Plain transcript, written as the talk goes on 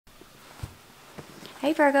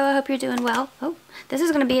Hey Virgo, I hope you're doing well. Oh, this is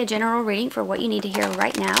going to be a general reading for what you need to hear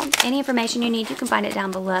right now. Any information you need, you can find it down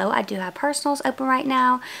below. I do have personals open right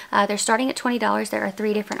now. They're starting at $20. There are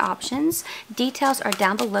 3 different options. Details are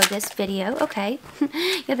down below this video. Okay,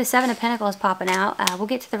 you have the 7 of Pentacles popping out. We'll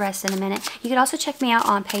get to the rest in a minute. You can also check me out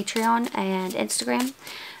on Patreon and Instagram.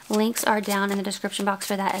 Links are down in the description box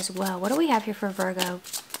for that as well. What do we have here for Virgo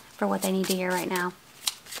for what they need to hear right now?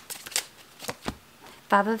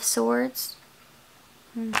 5 of Swords.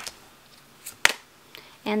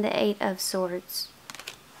 And the 8 of Swords.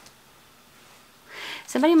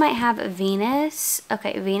 Somebody might have Venus,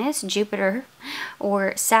 Venus, Jupiter,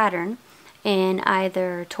 or Saturn in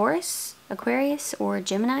either Taurus, Aquarius, or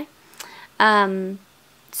Gemini.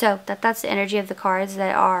 So that's the energy of the cards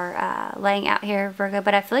that are laying out here, Virgo.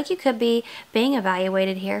 But I feel like you could be being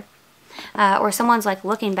evaluated here. Or someone's like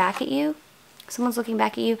looking back at you. Someone's looking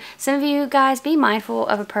back at you. Some of you guys, be mindful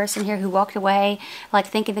of a person here who walked away like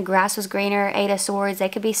thinking the grass was greener. 8 of Swords. They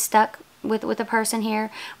could be stuck with a person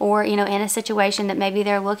here, or you know, in a situation that maybe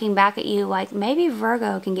they're looking back at you like, maybe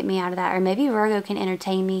Virgo can get me out of that, or maybe Virgo can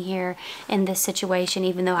entertain me here in this situation,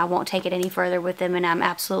 even though I won't take it any further with them, and I'm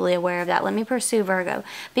absolutely aware of that. Let me pursue Virgo.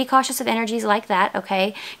 Be cautious of energies like that,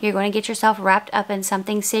 okay? You're going to get yourself wrapped up in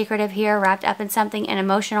something secretive here, wrapped up in something, an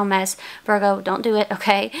emotional mess. Virgo, don't do it,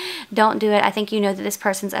 okay? Don't do it. I think you know that this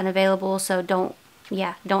person's unavailable, so don't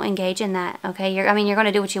engage in that, okay? You're going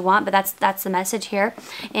to do what you want, but that's the message here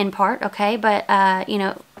in part, okay? But you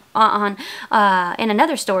know, in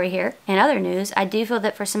another story here, in other news, I do feel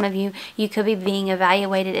that for some of you, you could be being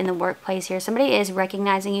evaluated in the workplace here. Somebody is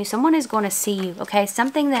recognizing you. Someone is going to see you, okay?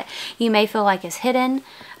 Something that you may feel like is hidden,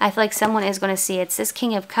 I feel like someone is going to see it. It's this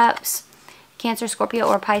King of Cups, Cancer, Scorpio,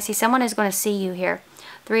 or Pisces. Someone is going to see you here.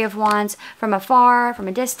 3 of Wands, from afar, from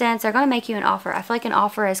a distance, they're going to make you an offer. I feel like an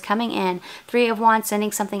offer is coming in. 3 of Wands,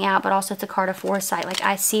 sending something out, but also it's a card of foresight. Like,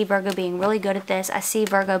 I see Virgo being really good at this. I see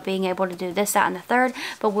Virgo being able to do this, that, and the third,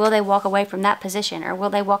 but will they walk away from that position? Or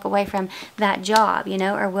will they walk away from that job, you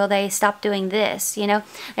know? Or will they stop doing this, you know?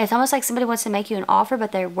 It's almost like somebody wants to make you an offer,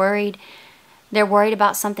 but they're worried. They're worried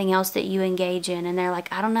about something else that you engage in, and they're like,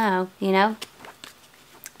 I don't know, you know?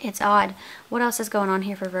 It's odd. What else is going on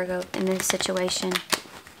here for Virgo in this situation?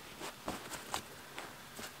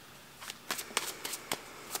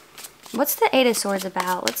 What's the 8 of Swords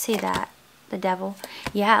about? Let's see that. The Devil.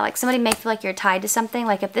 Yeah, like somebody may feel like you're tied to something.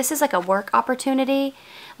 Like if this is like a work opportunity,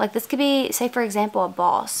 like this could be, say for example, a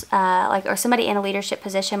boss, or somebody in a leadership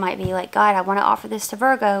position might be like, God, I want to offer this to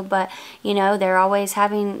Virgo, but you know, they're always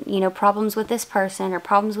having, you know, problems with this person or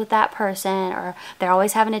problems with that person, or they're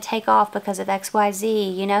always having to take off because of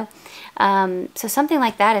XYZ, you know. So something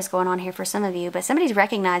like that is going on here for some of you, but somebody's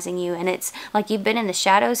recognizing you, and it's like you've been in the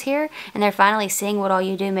shadows here, and they're finally seeing what all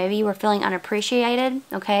you do. Maybe you were feeling unappreciated,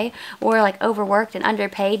 okay, or like overworked and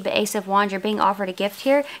underpaid, but Ace of Wands, you're being offered a gift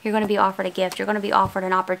here. You're going to be offered a gift. You're going to be offered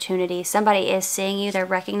an opportunity. Somebody is seeing you. They're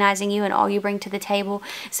recognizing you and all you bring to the table.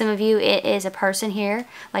 Some of you, it is a person here.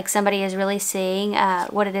 Like somebody is really seeing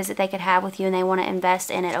what it is that they could have with you, and they want to invest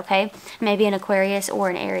in it, okay? Maybe an Aquarius or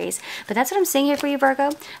an Aries. But that's what I'm seeing here for you, Virgo.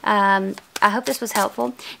 I hope this was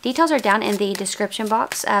helpful. Details are down in the description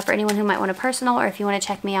box for anyone who might want a personal, or if you want to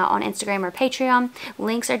check me out on Instagram or Patreon.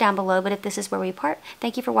 Links are down below, but if this is where we part,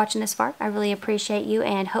 thank you for watching this far. I really appreciate you,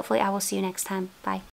 and hopefully I will see you next time. Bye.